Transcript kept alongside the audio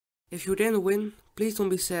If you didn't win, please don't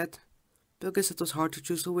be sad, because it was hard to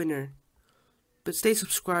choose a winner. But stay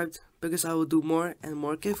subscribed, because I will do more and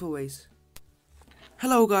more giveaways.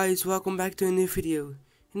 Hello guys, welcome back to a new video.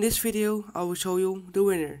 In this video, I will show you the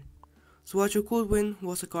winner. So what you could win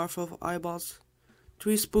was a car full of eyeballs,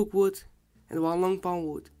 3 spook wood and 1 long palm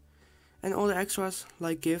wood. And all the extras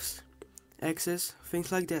like gifts, access, things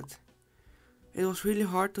like that. It was really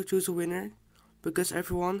hard to choose a winner, because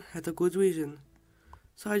everyone had a good reason.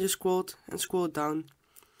 So I just scrolled and scrolled down,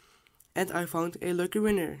 and I found a lucky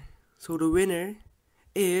winner. So the winner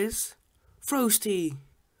is Frosty.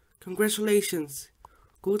 Congratulations.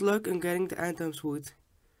 Good luck in getting the anthems wood.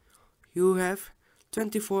 You have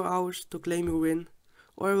 24 hours to claim your win,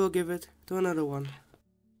 or I will give it to another one.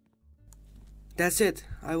 That's it.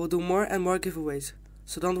 I will do more and more giveaways.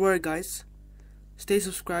 So don't worry guys. Stay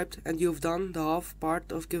subscribed and you've done the half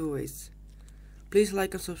part of giveaways. Please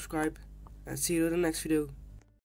like and subscribe, and see you in the next video.